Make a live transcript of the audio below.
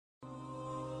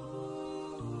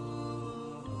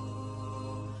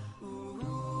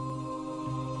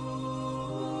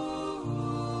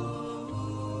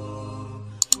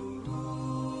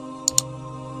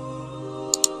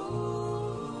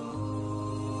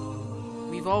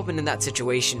We've all been in that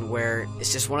situation where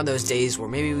it's just one of those days where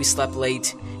maybe we slept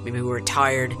late, maybe we were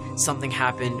tired, something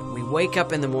happened, we wake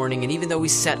up in the morning, and even though we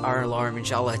set our alarm,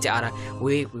 inshallah ta'ala,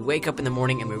 we wake up in the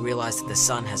morning and we realize that the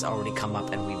sun has already come up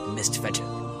and we've missed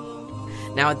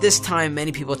Fajr. Now at this time,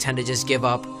 many people tend to just give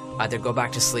up, either go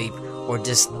back to sleep, or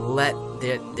just let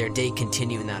their day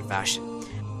continue in that fashion.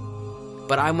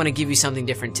 But I'm going to give you something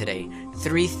different today.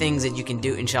 3 things that you can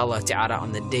do, inshallah ta'ala,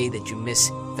 on the day that you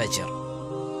miss Fajr.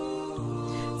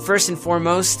 First and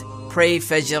foremost, pray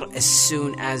Fajr as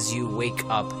soon as you wake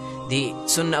up. The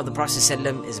sunnah of the Prophet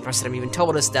ﷺ is the Prophet even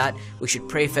told us that we should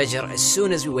pray Fajr as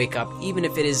soon as we wake up, even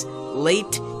if it is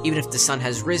late, even if the sun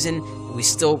has risen, we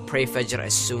still pray Fajr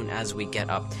as soon as we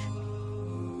get up.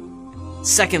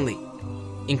 Secondly,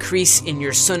 increase in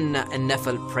your sunnah and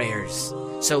nafil prayers.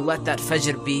 So let that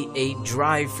Fajr be a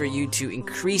drive for you to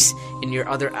increase in your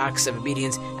other acts of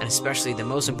obedience, and especially the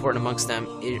most important amongst them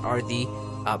are the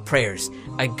prayers.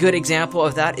 A good example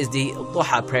of that is the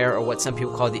duha prayer, or what some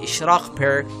people call the ishraq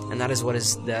prayer, and that is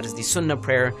the sunnah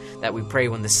prayer that we pray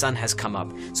when the sun has come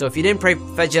up. So if you didn't pray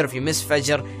Fajr, if you missed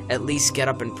Fajr, at least get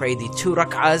up and pray the 2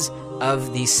 rak'ahs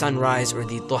of the sunrise or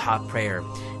the duha prayer.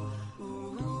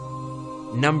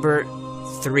 Number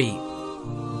 3,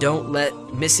 don't let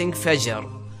missing Fajr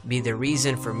be the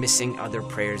reason for missing other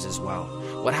prayers as well.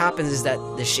 What happens is that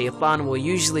the shaitan will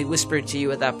usually whisper to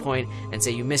you at that point and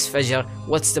say, you miss Fajr,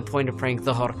 what's the point of praying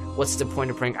Dhuhr, what's the point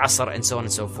of praying Asr, and so on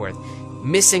and so forth.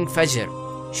 Missing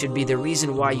Fajr should be the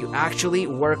reason why you actually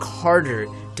work harder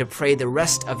to pray the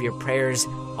rest of your prayers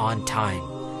on time.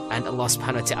 And Allah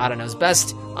subhanahu wa ta'ala knows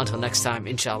best. Until next time,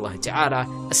 inshallah ta'ala,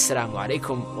 assalamu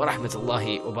alaikum wa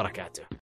rahmatullahi wa barakatuh.